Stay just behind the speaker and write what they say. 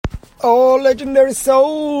legendary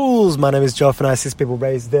souls. My name is Joff and I assist people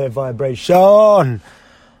raise their vibration.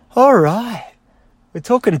 Alright, we're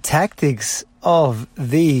talking tactics of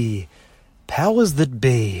the powers that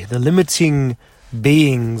be, the limiting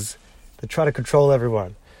beings that try to control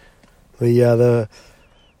everyone. The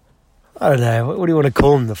I don't know, what do you want to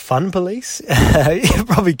call them? The fun police? You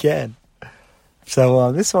probably can.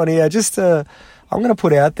 So this one here, I'm going to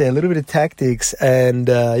put out there a little bit of tactics, and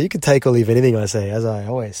you can take or leave anything I say, as I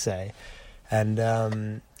always say.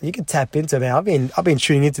 And you can tap into them. I've been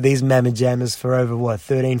tuning into these mamma jammers for over,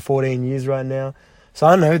 13, 14 years right now. So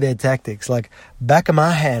I know their tactics. Like, back of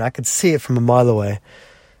my hand, I could see it from a mile away.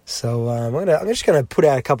 So I'm just going to put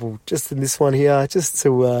out a couple just in this one here, just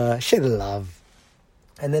to share the love.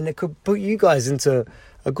 And then it could put you guys into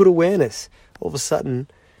a good awareness. All of a sudden,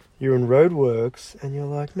 you're in roadworks and you're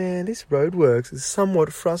like, man, this roadworks is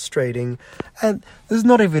somewhat frustrating and there's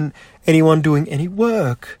not even anyone doing any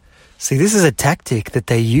work. See, this is a tactic that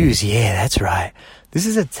they use. Yeah, that's right. This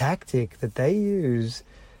is a tactic that they use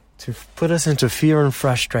to put us into fear and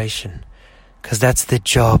frustration, because that's their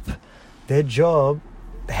job. Their job,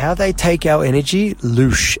 how they take our energy,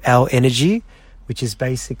 loosh our energy, which is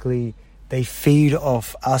basically they feed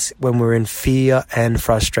off us when we're in fear and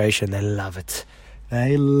frustration. They love it.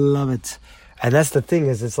 They love it. And that's the thing,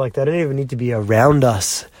 is it's like they don't even need to be around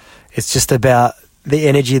us. It's just about the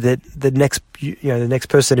energy that the next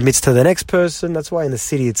person emits to the next person. That's why in the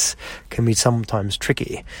city can be sometimes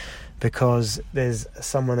tricky, because there's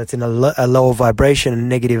someone that's in a lower vibration, a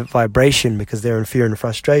negative vibration, because they're in fear and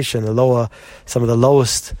frustration, some of the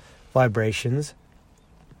lowest vibrations.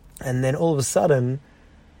 And then all of a sudden,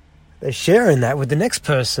 they're sharing that with the next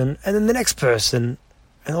person, and then the next person,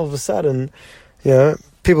 and all of a sudden,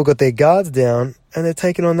 people got their guards down, and they're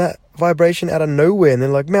taking on that vibration out of nowhere, and they're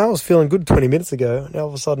like, man, I was feeling good 20 minutes ago, and all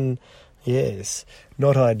of a sudden, yes,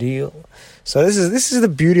 not ideal. So this is the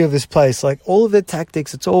beauty of this place. Like, all of their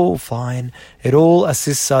tactics, it's all fine. It all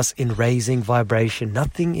assists us in raising vibration.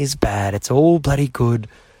 Nothing is bad. It's all bloody good.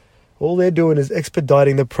 All they're doing is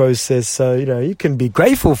expediting the process. So, you can be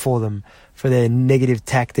grateful for them, for their negative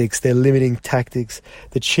tactics, their limiting tactics,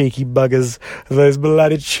 the cheeky buggers, those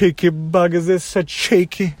bloody cheeky buggers, they're so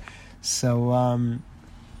cheeky. So,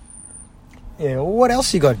 what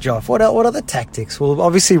else you got, Joff? What other tactics? Well,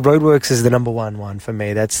 obviously, roadworks is the number one for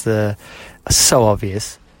me. That's so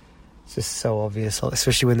obvious. It's just so obvious,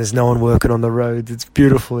 especially when there's no one working on the roads. It's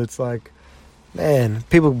beautiful. It's like, man,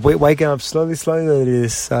 people waking up slowly to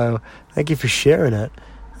this. So thank you for sharing it.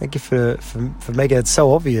 Thank you for making it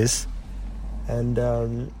so obvious. And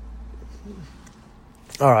all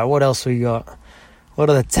right, what else we got? What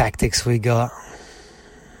are the tactics we got?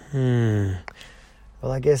 Well,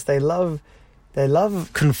 I guess they love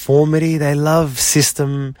conformity. They love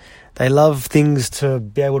system. They love things to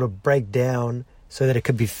be able to break down so that it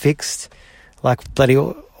could be fixed. Like bloody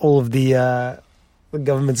all of the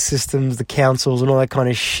government systems, the councils, and all that kind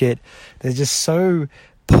of shit. They're just so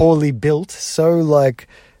poorly built, so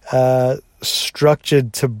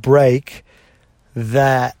structured to break,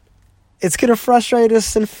 that it's going to frustrate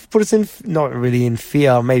us and put us in, not really in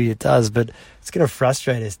fear, maybe it does, but it's going to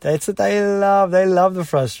frustrate us. That's what they love. They love the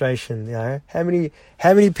frustration, How many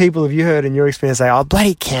people have you heard in your experience say, oh,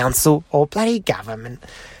 bloody council or bloody government?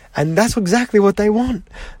 And that's exactly what they want.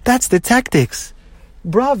 That's the tactics.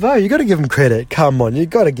 Bravo, you got to give them credit. Come on, you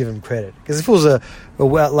got to give them credit. Because if it was a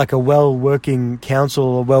well-working council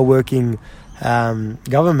or well-working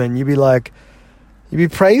government, you'd be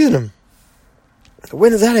praising them.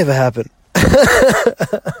 When does that ever happen?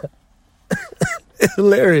 It's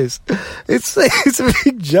hilarious. It's a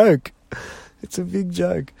big joke. It's a big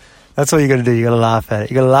joke. That's all you got to do. You got to laugh at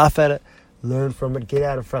it. You got to laugh at it, learn from it, get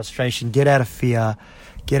out of frustration, get out of fear,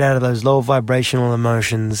 get out of those low vibrational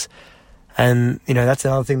emotions. And that's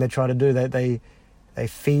another thing they try to do. They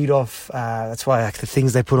feed off. That's why the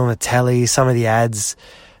things they put on the telly, some of the ads,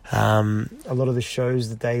 a lot of the shows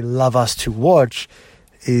that they love us to watch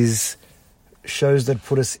is shows that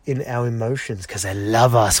put us in our emotions, because they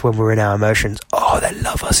love us when we're in our emotions. Oh, they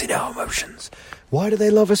love us in our emotions. Why do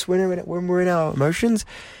they love us when we're in our emotions?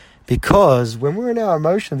 Because when we're in our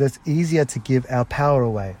emotions, it's easier to give our power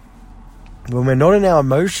away. When we're not in our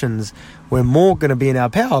emotions, we're more going to be in our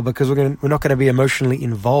power, because we're not going to be emotionally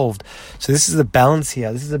involved. So this is the balance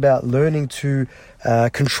here. This is about learning to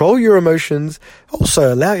control your emotions.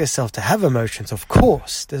 Also allow yourself to have emotions, of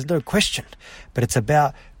course. There's no question. But it's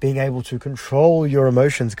about being able to control your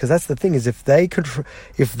emotions, because that's the thing, is if they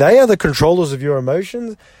are the controllers of your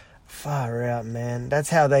emotions, far out, man. That's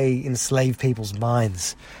how they enslave people's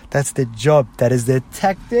minds. That's their job. That is their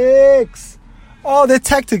tactics. Oh, their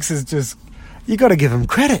tactics is just, you got to give them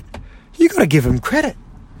credit. you got to give them credit.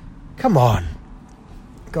 Come on.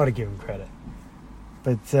 Got to give them credit.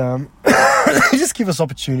 But they just give us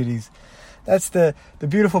opportunities. That's the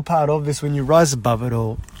beautiful part of this when you rise above it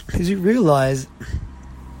all, is you realize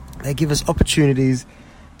they give us opportunities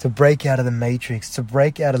to break out of the matrix, to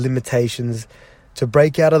break out of limitations, to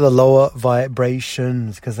break out of the lower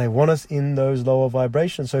vibrations, because they want us in those lower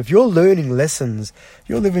vibrations. So if you're learning lessons,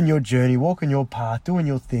 you're living your journey, walking your path, doing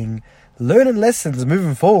your thing, learning lessons,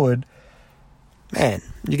 moving forward, man,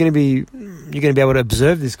 you're gonna be able to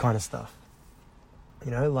observe this kind of stuff.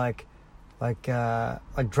 You know, like drama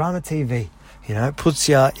TV. You know, it puts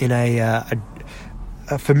you in a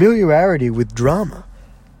familiarity with drama.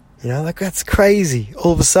 You know, like that's crazy.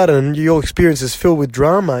 All of a sudden, your experience is filled with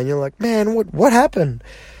drama, and you're like, man, what happened?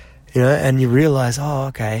 You know, and you realize, oh,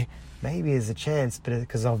 okay, maybe there's a chance, but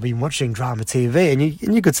because I've been watching drama TV,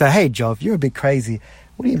 and you could say, hey, Jov, you're a bit crazy.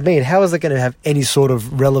 What do you mean? How is it going to have any sort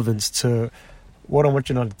of relevance to what I'm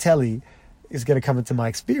watching on the telly is going to come into my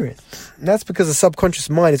experience? And that's because the subconscious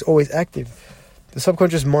mind is always active. The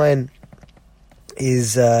subconscious mind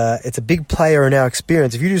is it's a big player in our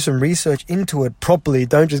experience. If you do some research into it properly,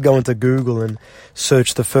 don't just go into Google and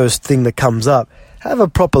search the first thing that comes up. Have a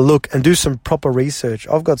proper look and do some proper research.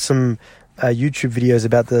 I've got some YouTube videos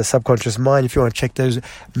about the subconscious mind if you want to check those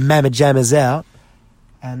mamma jammers out.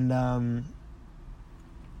 And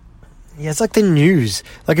yeah, it's like the news.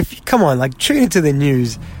 Like if you come on, like tune into the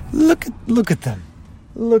news. Look at them.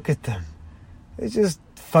 It's just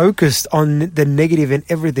focused on the negative and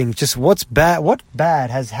everything. Just what bad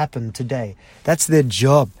has happened today. That's their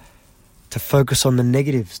job, to focus on the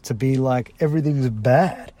negatives, to be like everything's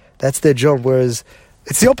bad. That's their job. Whereas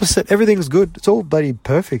it's the opposite. Everything's good. It's all bloody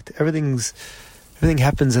perfect. Everything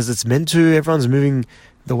happens as it's meant to. Everyone's moving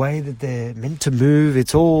the way that they're meant to move.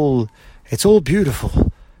 It's all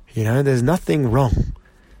beautiful. You know, there's nothing wrong.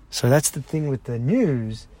 So that's the thing with the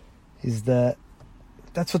news, is that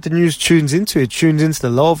that's what the news tunes into. It tunes into the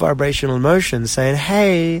low vibrational emotions, saying,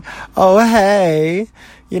 hey,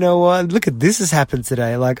 you know what, look at this has happened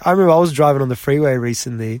today. Like, I remember I was driving on the freeway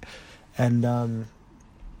recently, and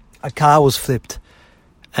a car was flipped,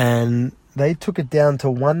 and they took it down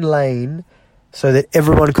to one lane so that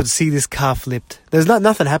everyone could see this car flipped. There's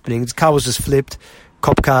nothing happening. This car was just flipped,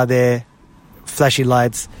 cop car there, flashy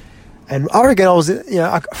lights. And I reckon I was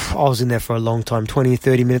in there for a long time, 20,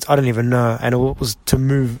 30 minutes, I don't even know. And it was to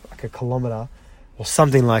move like a kilometer or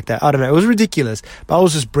something like that. I don't know. It was ridiculous. But I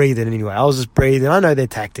was just breathing anyway. I know their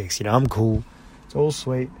tactics. You know, I'm cool. It's all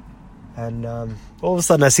sweet. And all of a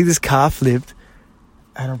sudden I see this car flipped,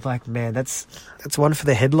 and I'm like, man, that's one for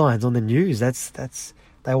the headlines on the news.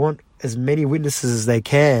 They want as many witnesses as they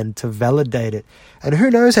can to validate it. And who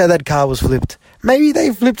knows how that car was flipped? Maybe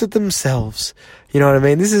they flipped it themselves. You know what I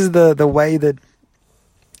mean? This is the way that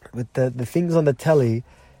with the things on the telly,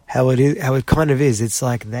 how it kind of is. It's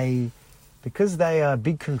like because they are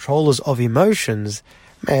big controllers of emotions,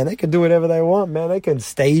 man, they can do whatever they want, man. They can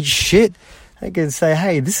stage shit. They can say,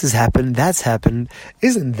 hey, this has happened, that's happened.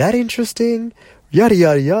 Isn't that interesting? Yada,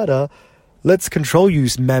 yada, yada. Let's control you,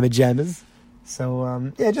 mamma jammers.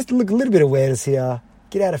 So, just look a little bit of awareness here.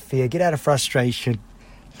 Get out of fear. Get out of frustration.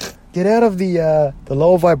 Get out of the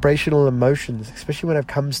lower vibrational emotions, especially when it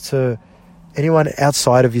comes to anyone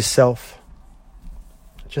outside of yourself.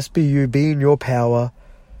 Just be you. Be in your power.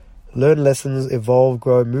 Learn lessons. Evolve.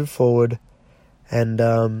 Grow. Move forward. And,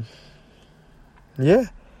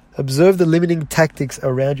 observe the limiting tactics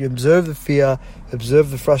around you. Observe the fear.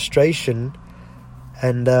 Observe the frustration.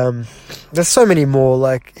 And there's so many more,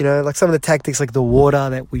 like some of the tactics, like the water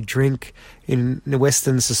that we drink in the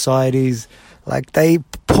Western societies, like they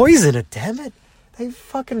poison it, damn it. They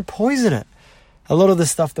fucking poison it. A lot of the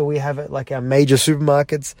stuff that we have at like our major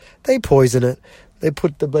supermarkets, they poison it. They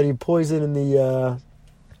put the bloody poison in the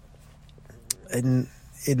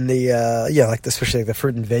like especially like the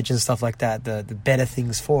fruit and veg and stuff like that, the better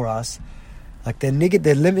things for us. Like their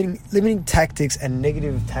limiting tactics and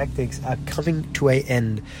negative tactics are coming to an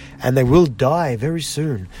end, and they will die very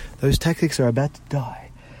soon. Those tactics are about to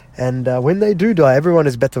die, and when they do die, everyone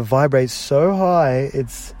is about to vibrate so high.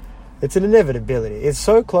 It's an inevitability. It's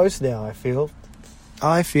so close now. I feel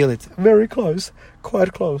it very close,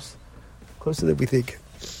 quite close, closer than we think.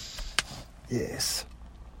 Yes.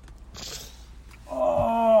 Oh,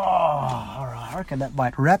 all right. I reckon that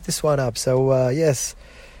might wrap this one up. So yes.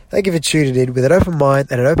 Thank you for tuning in. With an open mind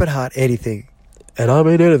and an open heart, anything, and I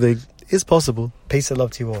mean anything, is possible. Peace and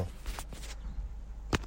love to you all.